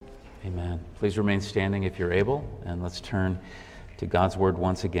Amen. Please remain standing if you're able, and let's turn to God's Word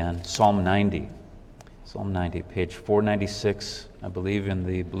once again. Psalm 90. Psalm 90, page 496, I believe, in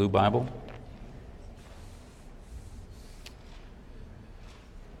the Blue Bible.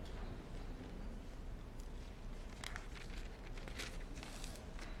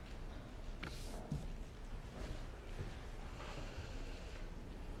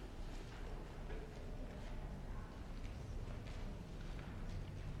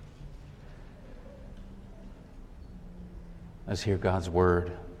 Let's hear God's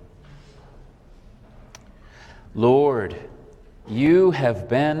Word. Lord, you have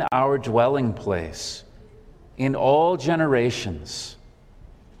been our dwelling place in all generations.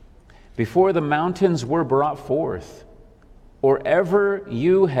 Before the mountains were brought forth, or ever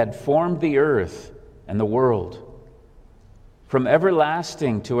you had formed the earth and the world, from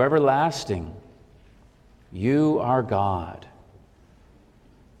everlasting to everlasting, you are God.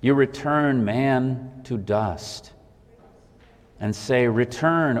 You return man to dust and say,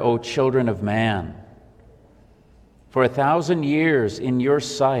 "Return, O children of man." For 1,000 years in your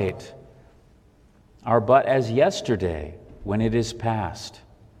sight are but as yesterday when it is past,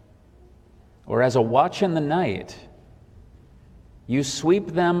 or as a watch in the night. You sweep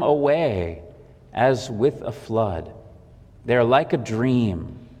them away as with a flood. They are like a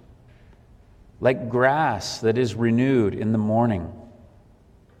dream, like grass that is renewed in the morning.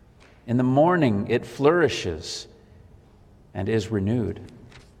 In the morning it flourishes and is renewed.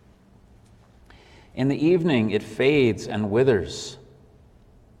 In the evening it fades and withers.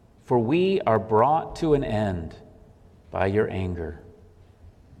 For we are brought to an end by your anger.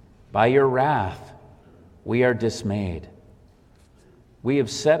 By your wrath we are dismayed. You have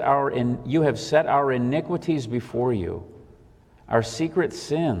set our iniquities before you, our secret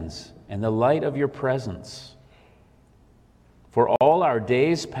sins in the light of your presence. For all our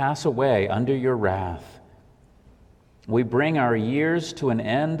days pass away under your wrath. We bring our years to an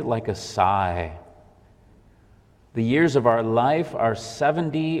end like a sigh. The years of our life are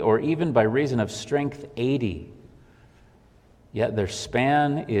 70, or even by reason of strength 80. Yet their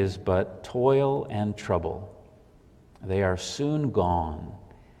span is but toil and trouble. They are soon gone,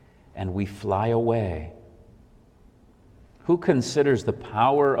 and we fly away. Who considers the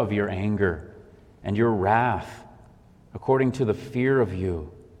power of your anger and your wrath according to the fear of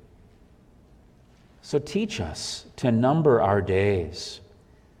you? So teach us to number our days,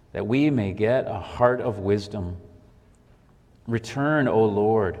 that we may get a heart of wisdom. Return, O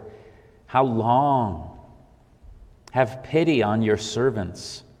Lord. How long? Have pity on your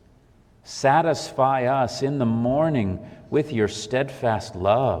servants. Satisfy us in the morning with your steadfast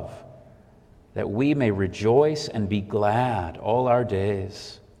love, that we may rejoice and be glad all our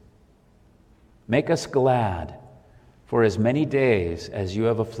days. Make us glad for as many days as you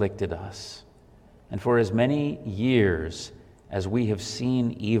have afflicted us, and for as many years as we have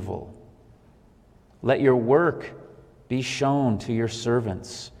seen evil. Let your work be shown to your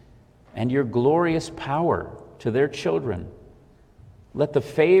servants, and your glorious power to their children. Let the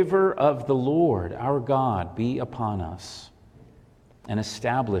favor of the Lord our God be upon us, and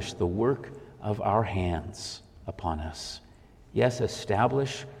establish the work of our hands upon us. Yes,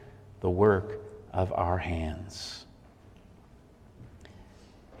 establish the work of our hands.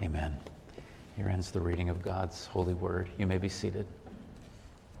 Amen. Here ends the reading of God's holy word. You may be seated.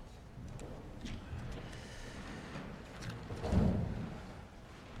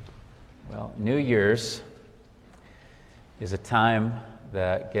 Well, New Year's is a time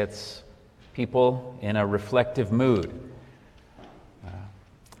that gets people in a reflective mood.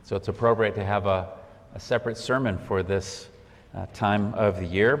 So it's appropriate to have a separate sermon for this time of the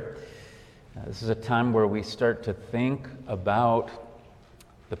year. This is a time where we start to think about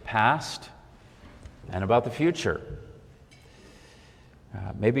the past and about the future.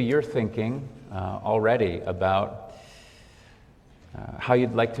 Maybe you're thinking already about how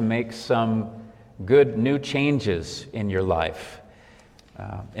you'd like to make some good new changes in your life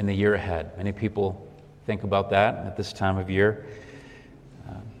in the year ahead. Many people think about that at this time of year.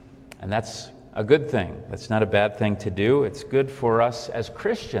 And that's a good thing. That's not a bad thing to do. It's good for us as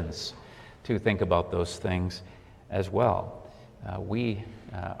Christians to think about those things as well. We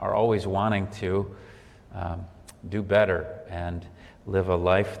are always wanting to do better and live a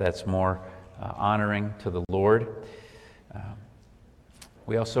life that's more honoring to the Lord.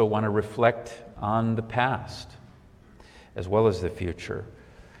 We also want to reflect on the past as well as the future.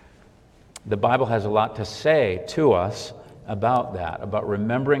 The Bible has a lot to say to us about that, about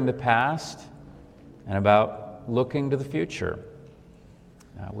remembering the past and about looking to the future.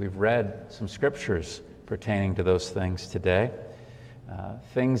 We've read some scriptures pertaining to those things today.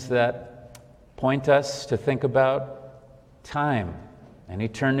 things that point us to think about time and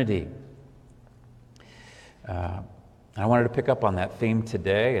eternity. I wanted to pick up on that theme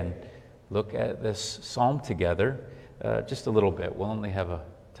today and look at this psalm together just a little bit. We'll only have a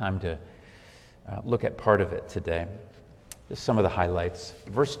time to look at part of it today. Just some of the highlights.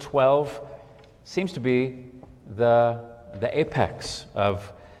 Verse 12 seems to be the apex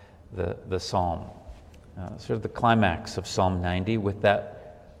of the psalm, sort of the climax of Psalm 90 with that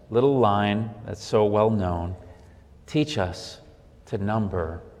little line that's so well known, teach us to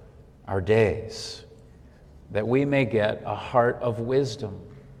number our days, that we may get a heart of wisdom.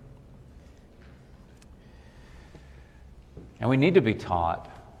 And we need to be taught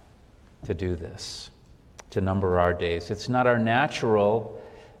to do this, to number our days. It's not our natural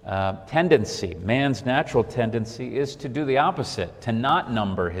tendency. Man's natural tendency is to do the opposite, to not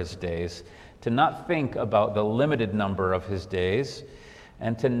number his days, to not think about the limited number of his days,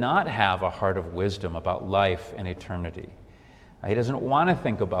 and to not have a heart of wisdom about life and eternity. He doesn't want to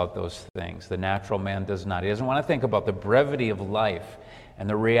think about those things. The natural man does not. He doesn't want to think about the brevity of life and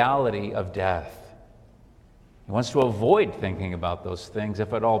the reality of death. He wants to avoid thinking about those things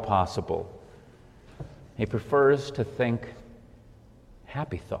if at all possible. He prefers to think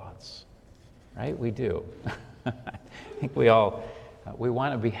happy thoughts, right? We do. I think we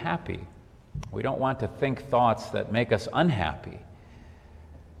want to be happy. We don't want to think thoughts that make us unhappy.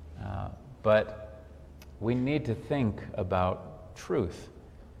 But we need to think about truth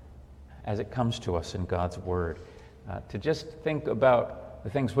as it comes to us in God's Word. To just think about the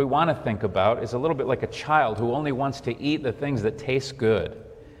things we want to think about is a little bit like a child who only wants to eat the things that taste good.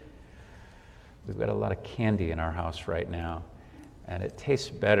 We've got a lot of candy in our house right now, and it tastes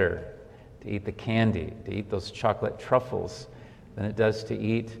better to eat the candy, to eat those chocolate truffles, than it does to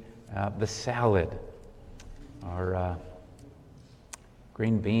eat the salad or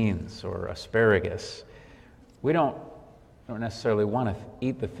green beans or asparagus. We don't necessarily want to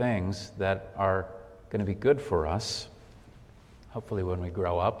eat the things that are going to be good for us. Hopefully when we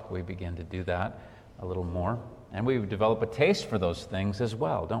grow up, we begin to do that a little more. And we develop a taste for those things as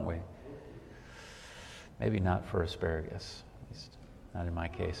well, don't we? Maybe not for asparagus, at least not in my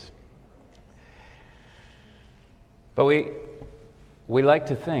case. But we like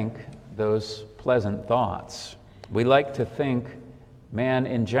to think those pleasant thoughts. We like to think, man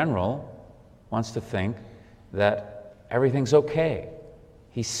in general wants to think that everything's okay.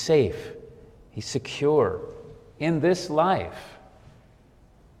 He's safe. He's secure in this life.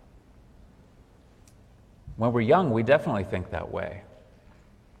 When we're young, we definitely think that way.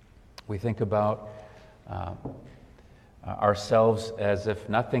 We think about ourselves as if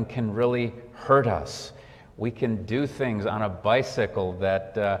nothing can really hurt us. We can do things on a bicycle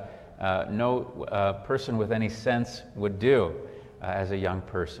that no person with any sense would do as a young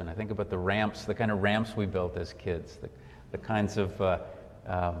person. I think about the ramps, the kind of ramps we built as kids, the kinds of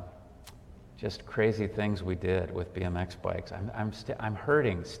just crazy things we did with BMX bikes. I'm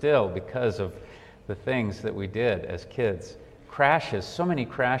hurting still because of the things that we did as kids. Crashes, so many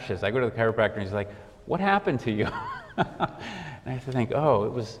crashes. I go to the chiropractor and he's like, what happened to you? And I have to think, oh,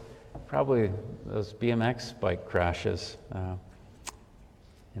 it was probably those BMX bike crashes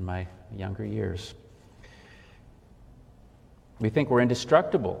in my younger years. We think we're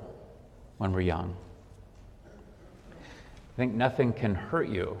indestructible when we're young. I think nothing can hurt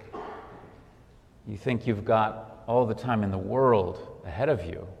you. You think you've got all the time in the world ahead of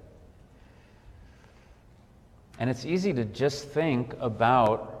you. And it's easy to just think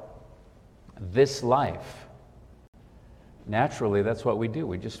about this life. Naturally, that's what we do.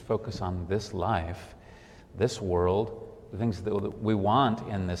 We just focus on this life, this world, the things that we want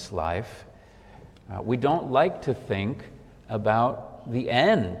in this life. We don't like to think about the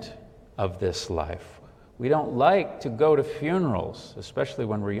end of this life. We don't like to go to funerals, especially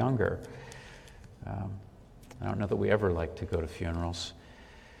when we're younger. I don't know that we ever like to go to funerals.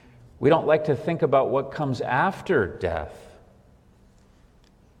 We don't like to think about what comes after death.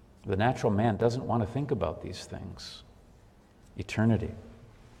 The natural man doesn't want to think about these things. Eternity.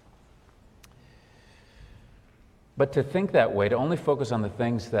 But to think that way, to only focus on the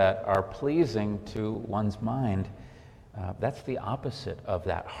things that are pleasing to one's mind, that's the opposite of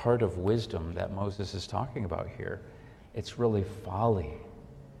that heart of wisdom that Moses is talking about here. It's really folly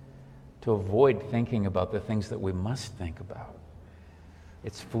to avoid thinking about the things that we must think about.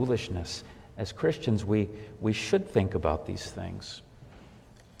 It's foolishness. As Christians, we should think about these things.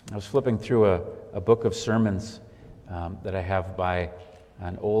 I was flipping through a book of sermons that I have by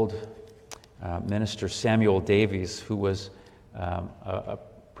an old minister, Samuel Davies, who was a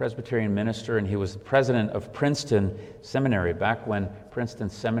Presbyterian minister, and he was the president of Princeton Seminary back when Princeton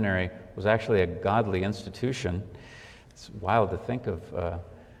Seminary was actually a godly institution. It's wild to think of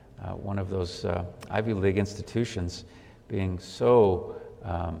one of those Ivy League institutions being so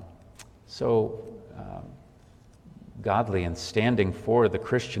godly and standing for the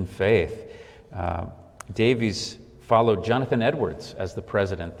Christian faith. Davies followed Jonathan Edwards as the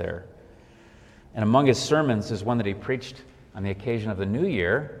president there. And among his sermons is one that he preached on the occasion of the New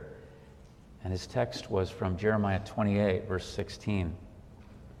Year, and his text was from Jeremiah 28, verse 16.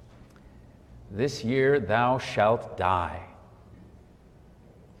 "This year thou shalt die.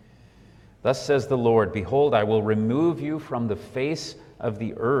 Thus says the Lord, Behold, I will remove you from the face of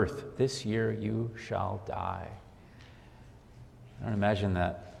the earth. This year you shall die." I don't imagine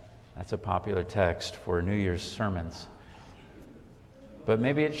that's a popular text for New Year's sermons. But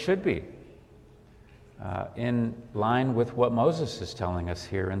maybe it should be, in line with what Moses is telling us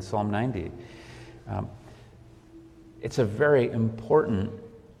here in Psalm 90. It's a very important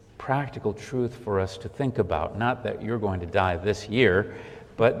practical truth for us to think about. Not that you're going to die this year,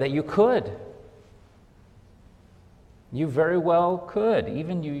 but that you could. You very well could,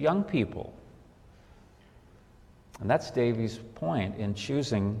 even you young people. And that's Davies' point in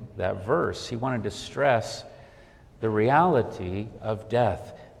choosing that verse. He wanted to stress the reality of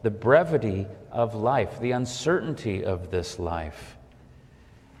death, the brevity of life, the uncertainty of this life.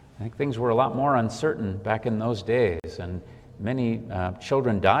 I think things were a lot more uncertain back in those days, and many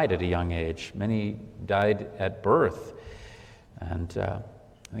children died at a young age. Many died at birth. And I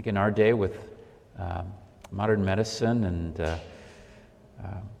think in our day with modern medicine and the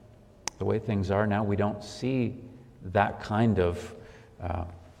way things are now, we don't see that kind of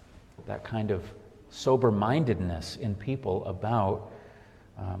sober-mindedness in people about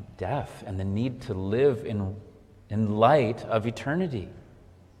death and the need to live in light of eternity,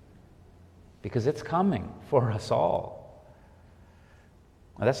 because it's coming for us all.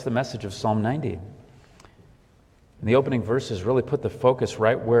 Now, that's the message of Psalm 90. And the opening verses really put the focus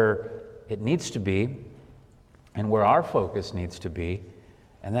right where it needs to be and where our focus needs to be,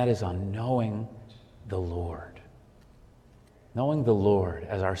 and that is on knowing the Lord. Knowing the Lord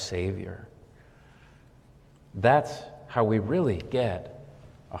as our Savior. That's how we really get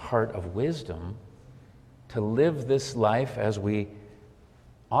a heart of wisdom to live this life as we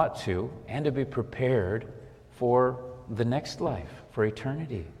ought to, and to be prepared for the next life, for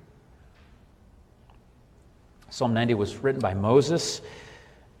eternity. Psalm 90 was written by Moses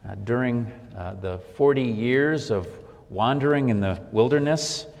during the 40 years of wandering in the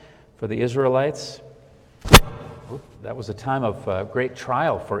wilderness for the Israelites. That was a time of great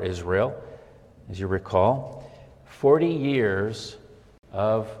trial for Israel, as you recall. 40 years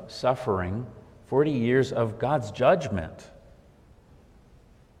of suffering, 40 years of God's judgment.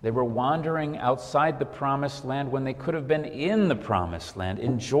 They were wandering outside the promised land when they could have been in the promised land,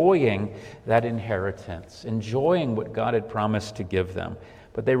 enjoying that inheritance, enjoying what God had promised to give them.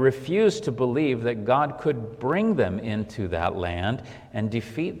 But they refused to believe that God could bring them into that land and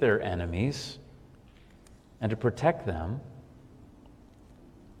defeat their enemies and to protect them.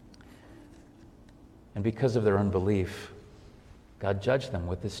 And because of their unbelief, God judged them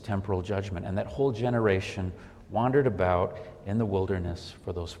with this temporal judgment. And that whole generation wandered about in the wilderness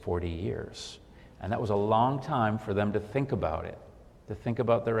for those 40 years. And that was a long time for them to think about it, to think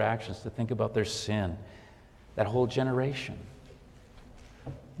about their actions, to think about their sin. That whole generation.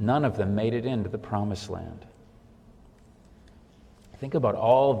 None of them made it into the promised land. Think about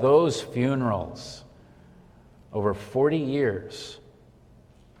all those funerals over 40 years.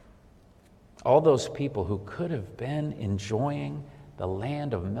 All those people who could have been enjoying the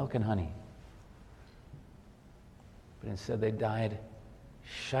land of milk and honey. But instead they died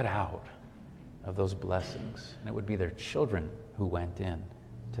shut out of those blessings. And it would be their children who went in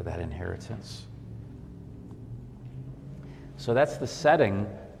to that inheritance. So that's the setting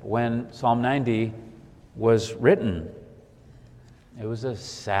when Psalm 90 was written. It was a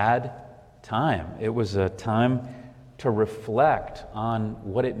sad time. It was a time to reflect on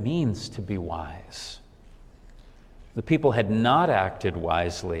what it means to be wise. The people had not acted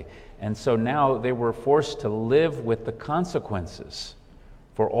wisely, and so now they were forced to live with the consequences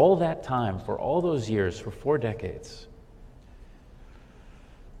for all that time, for all those years, for 4 decades.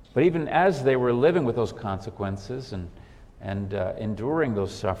 But even as they were living with those consequences and enduring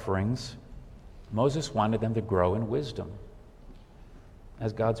those sufferings, Moses wanted them to grow in wisdom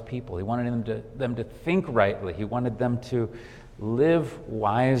as God's people. He wanted them to think rightly. He wanted them to live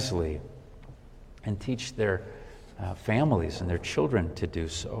wisely and teach their families and their children to do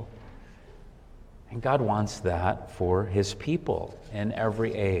so. And God wants that for his people in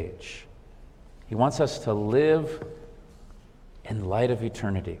every age. He wants us to live in light of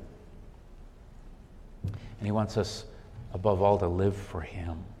eternity. And he wants us, above all, to live for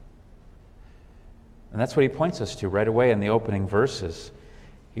him. And that's what he points us to right away in the opening verses.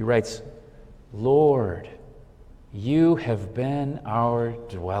 He writes, Lord, you have been our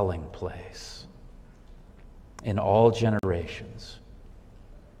dwelling place in all generations.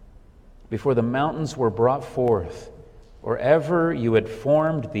 Before the mountains were brought forth, or ever you had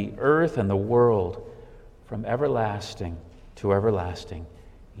formed the earth and the world, from everlasting to everlasting,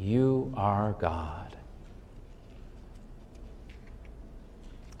 you are God.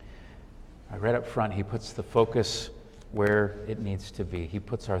 Right up front, he puts the focus where it needs to be. He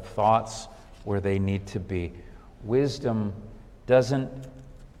puts our thoughts where they need to be. Wisdom doesn't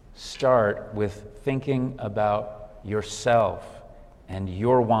start with thinking about yourself and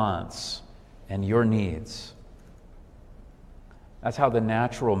your wants and your needs. That's how the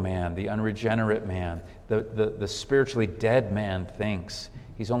natural man, the unregenerate man, the spiritually dead man thinks.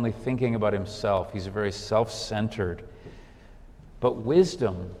 He's only thinking about himself. He's very self-centered. But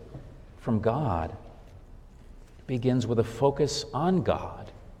wisdom from God begins with a focus on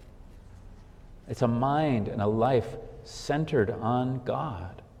God. It's a mind and a life centered on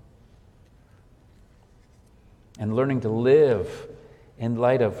God. And learning to live in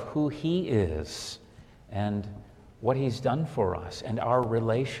light of who he is and what he's done for us and our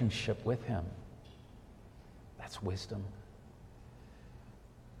relationship with him. That's wisdom.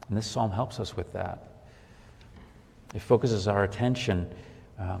 And this psalm helps us with that. It focuses our attention.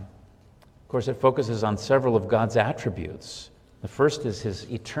 Of course, it focuses on several of God's attributes. The first is his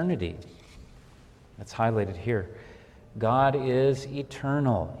eternity. That's highlighted here. God is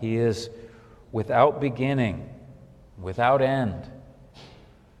eternal. He is without beginning, without end.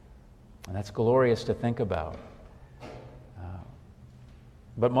 And that's glorious to think about.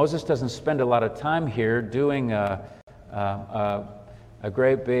 But Moses doesn't spend a lot of time here doing a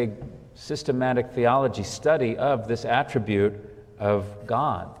great big systematic theology study of this attribute of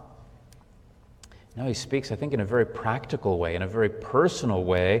God. No, he speaks, I think, in a very practical way, in a very personal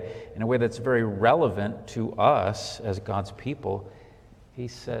way, in a way that's very relevant to us as God's people. He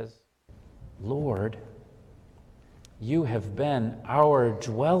says, Lord, you have been our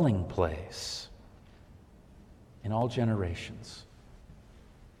dwelling place in all generations.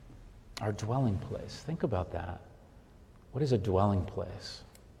 Our dwelling place. Think about that. What is a dwelling place?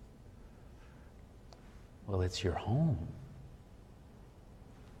 Well, it's your home.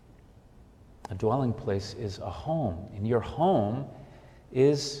 A dwelling place is a home. And your home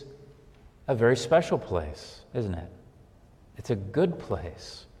is a very special place, isn't it? It's a good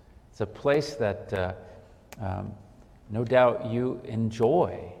place. It's a place that no doubt you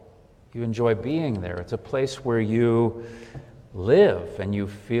enjoy. You enjoy being there. It's a place where you live and you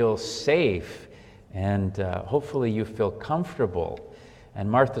feel safe and hopefully you feel comfortable.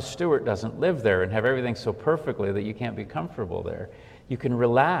 And Martha Stewart doesn't live there and have everything so perfectly that you can't be comfortable there. You can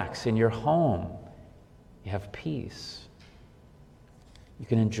relax in your home. You have peace. You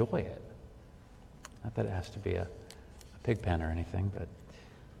can enjoy it. Not that it has to be a pig pen or anything, but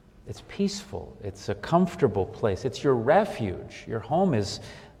it's peaceful. It's a comfortable place. It's your refuge. Your home is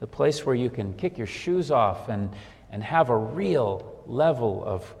the place where you can kick your shoes off and have a real level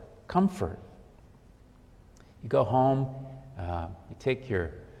of comfort. You go home, you take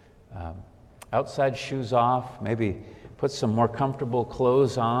your outside shoes off, maybe put some more comfortable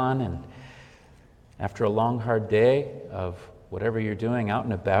clothes on, and after a long, hard day of whatever you're doing out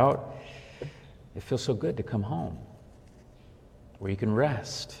and about, it feels so good to come home, where you can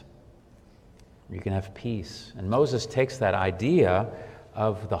rest, where you can have peace. And Moses takes that idea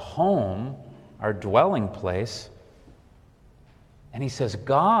of the home, our dwelling place, and he says,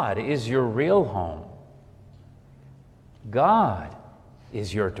 God is your real home. God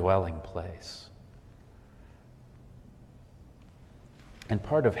is your dwelling place. And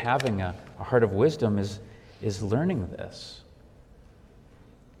part of having a heart of wisdom is learning this.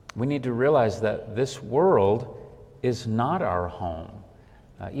 We need to realize that this world is not our home.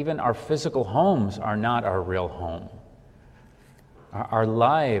 Even our physical homes are not our real home. Our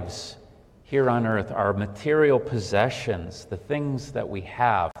lives here on earth, our material possessions, the things that we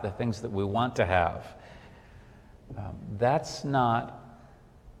have, the things that we want to have, that's not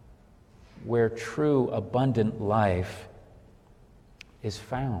where true abundant life is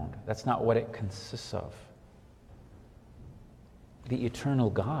found. That's not what it consists of. The eternal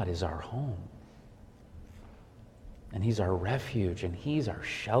God is our home. And he's our refuge, and he's our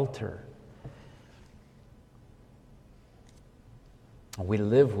shelter. We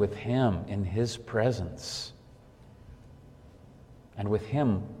live with Him in His presence. And with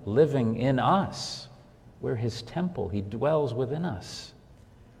Him living in us, we're His temple. He dwells within us.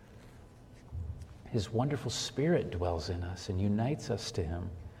 His wonderful Spirit dwells in us and unites us to Him.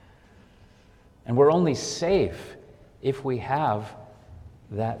 And we're only safe if we have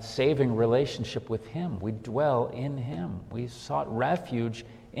that saving relationship with Him. We dwell in Him. We sought refuge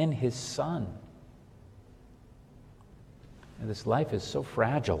in His Son. And this life is so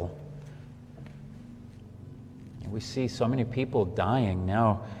fragile. And we see so many people dying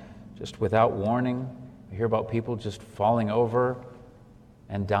now just without warning. We hear about people just falling over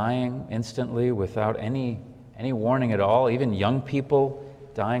and dying instantly without any warning at all, even young people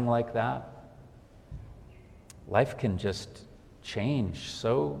dying like that. Life can just change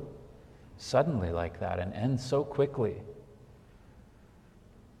so suddenly like that and end so quickly.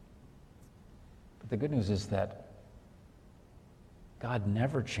 But the good news is that God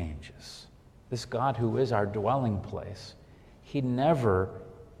never changes. This God who is our dwelling place, He never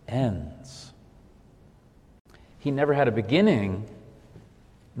ends. He never had a beginning,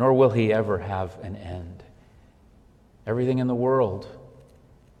 nor will He ever have an end. Everything in the world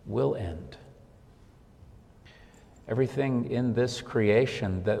will end. Everything in this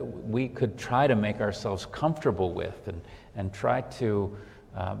creation that we could try to make ourselves comfortable with and try to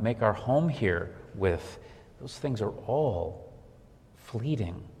make our home here with, those things are all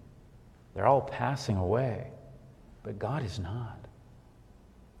fleeting. They're all passing away. But God is not.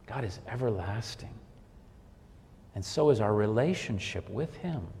 God is everlasting. And so is our relationship with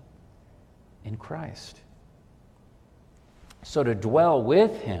Him in Christ. So to dwell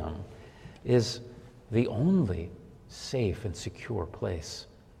with Him is the only safe and secure place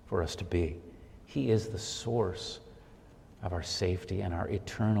for us to be. He is the source of our safety and our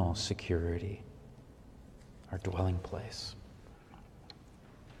eternal security, our dwelling place.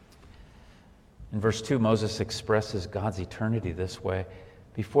 In verse 2, Moses expresses God's eternity this way.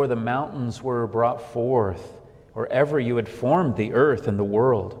 Before the mountains were brought forth, or ever you had formed the earth and the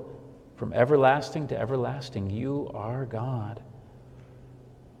world, from everlasting to everlasting, you are God.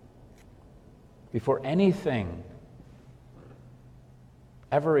 Before anything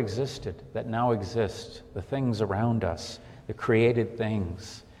ever existed that now exists, the things around us, the created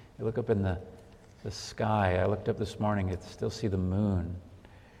things. You look up in the sky. I looked up this morning, you still see the moon,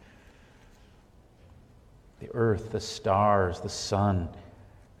 the earth, the stars, the sun.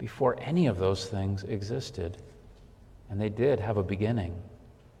 Before any of those things existed, and they did have a beginning,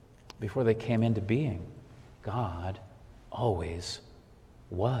 before they came into being, God always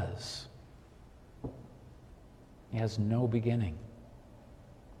was. He has no beginning.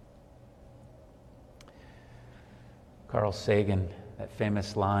 Carl Sagan, that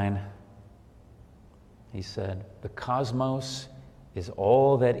famous line, he said, "The cosmos is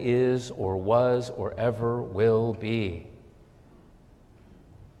all that is or was or ever will be."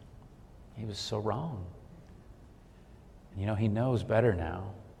 He was so wrong. You know, he knows better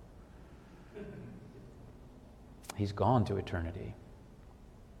now. He's gone to eternity.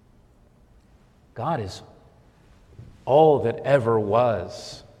 God is all that ever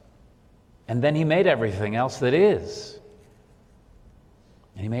was. And then He made everything else that is.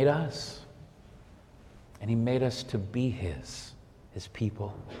 And He made us. And He made us to be His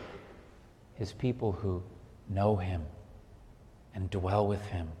people. His people who know Him and dwell with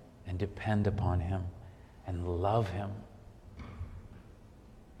Him and depend upon Him and love Him.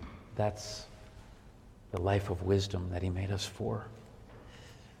 That's the life of wisdom that He made us for.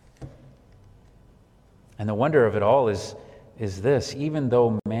 And the wonder of it all is this: even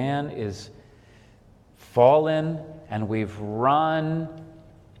though man is fallen and we've run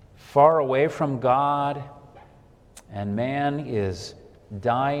far away from God, and man is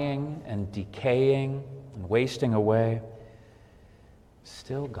dying and decaying and wasting away,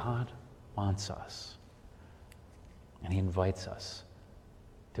 still God wants us. And He invites us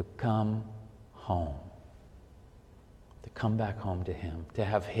to come home, to come back home to Him, to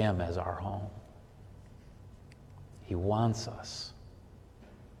have Him as our home. He wants us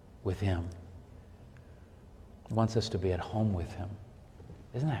with Him. He wants us to be at home with Him.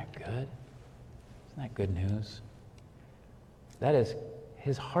 Isn't that good? Isn't that good news? That is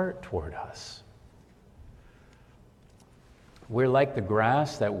His heart toward us. We're like the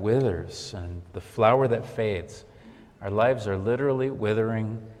grass that withers and the flower that fades. Our lives are literally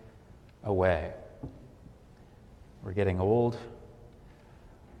withering away. We're getting old.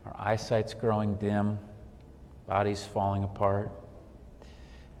 Our eyesight's growing dim. Body's falling apart.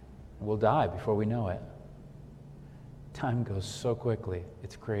 We'll die before we know it. Time goes so quickly.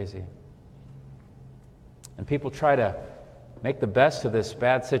 It's crazy. And people try to make the best of this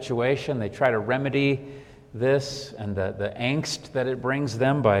bad situation. They try to remedy this and the angst that it brings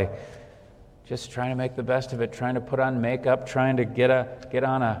them by just trying to make the best of it, trying to put on makeup, trying to get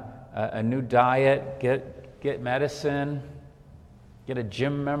on a new diet, get medicine, get a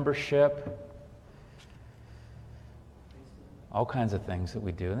gym membership. All kinds of things that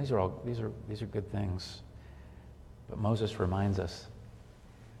we do, and these are good things. But Moses reminds us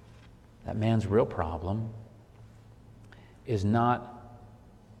that man's real problem is not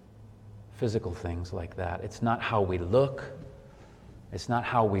physical things like that. It's not how we look. It's not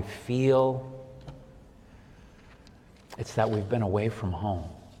how we feel. It's that we've been away from home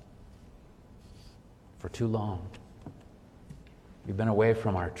for too long. We've been away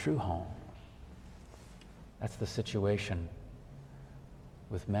from our true home. That's the situation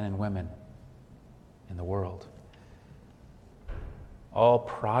with men and women in the world. All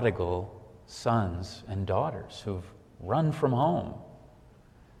prodigal sons and daughters who've run from home.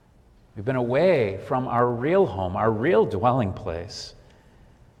 We've been away from our real home, our real dwelling place,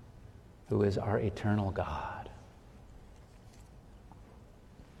 who is our eternal God.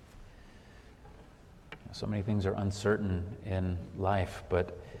 So many things are uncertain in life,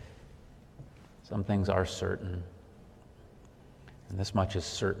 but some things are certain. And this much is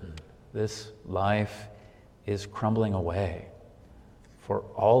certain. This life is crumbling away for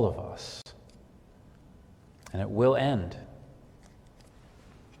all of us. And it will end.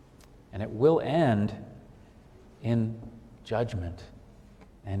 And it will end in judgment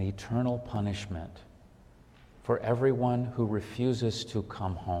and eternal punishment for everyone who refuses to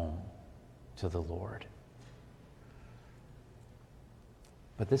come home to the Lord.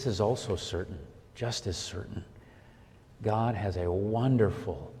 But this is also certain, just as certain. God has a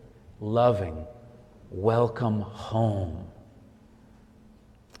wonderful, loving, welcome home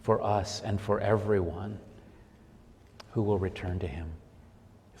for us and for everyone who will return to Him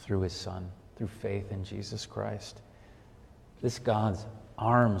through His Son, through faith in Jesus Christ. This God's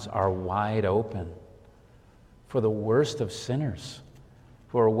arms are wide open for the worst of sinners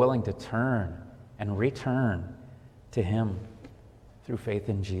who are willing to turn and return to Him through faith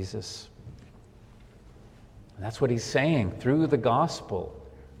in Jesus. And that's what He's saying through the gospel.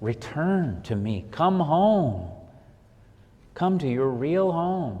 Return to me. Come home. Come to your real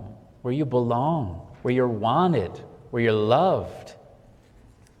home where you belong, where you're wanted, where you're loved.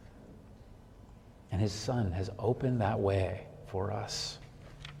 And His Son has opened that way for us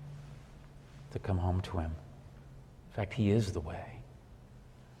to come home to Him. In fact, He is the way.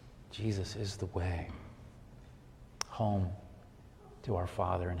 Jesus is the way home to our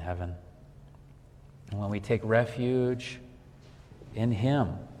Father in heaven. And when we take refuge in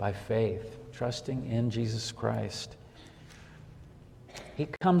Him by faith, trusting in Jesus Christ, He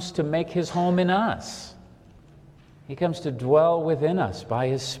comes to make His home in us. He comes to dwell within us by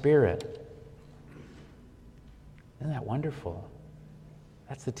His Spirit. Isn't that wonderful?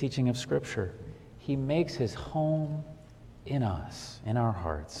 That's the teaching of Scripture. He makes His home in us, in our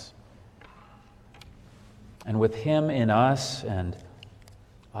hearts. And with Him in us and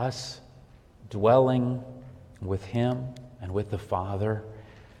us dwelling with Him and with the Father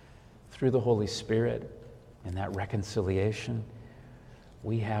through the Holy Spirit in that reconciliation,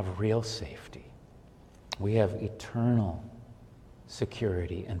 we have real safety. We have eternal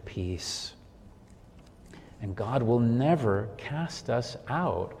security and peace. And God will never cast us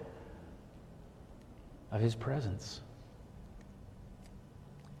out of His presence.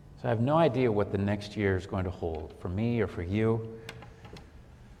 So I have no idea what the next year is going to hold for me or for you.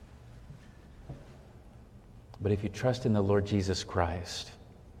 But if you trust in the Lord Jesus Christ,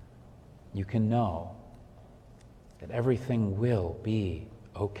 you can know that everything will be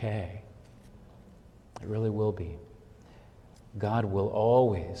okay. It really will be. God will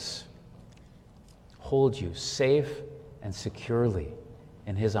always hold you safe and securely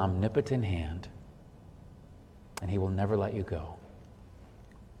in His omnipotent hand, and He will never let you go.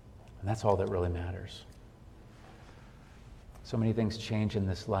 And that's all that really matters. So many things change in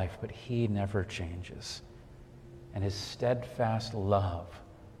this life, but He never changes. And His steadfast love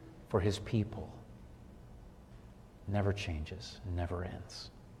for His people never changes, never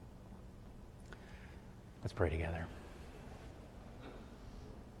ends. Let's pray together.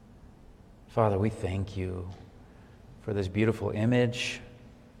 Father, we thank You for this beautiful image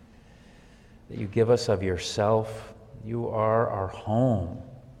that You give us of Yourself. You are our home.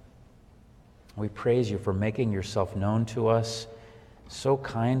 We praise You for making Yourself known to us so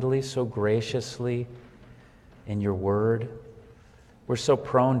kindly, so graciously in Your Word. We're so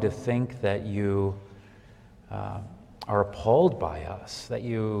prone to think that You are appalled by us, that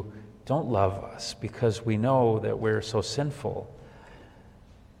you don't love us because we know that we're so sinful.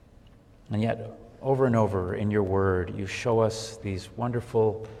 And yet, over and over in your word, you show us these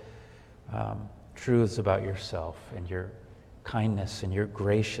wonderful truths about yourself and your kindness and your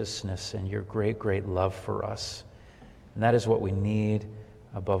graciousness and your great, great love for us. And that is what we need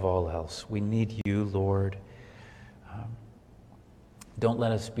above all else. We need you, Lord. Don't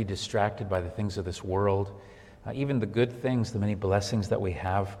let us be distracted by the things of this world, even the good things, the many blessings that we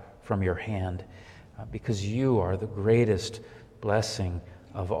have from your hand, because you are the greatest blessing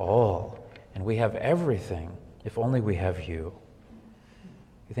of all. And we have everything if only we have you.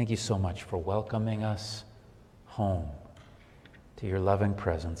 We thank you so much for welcoming us home to your loving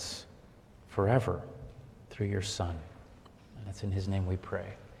presence forever through your Son. And it's in his name we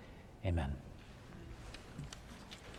pray. Amen.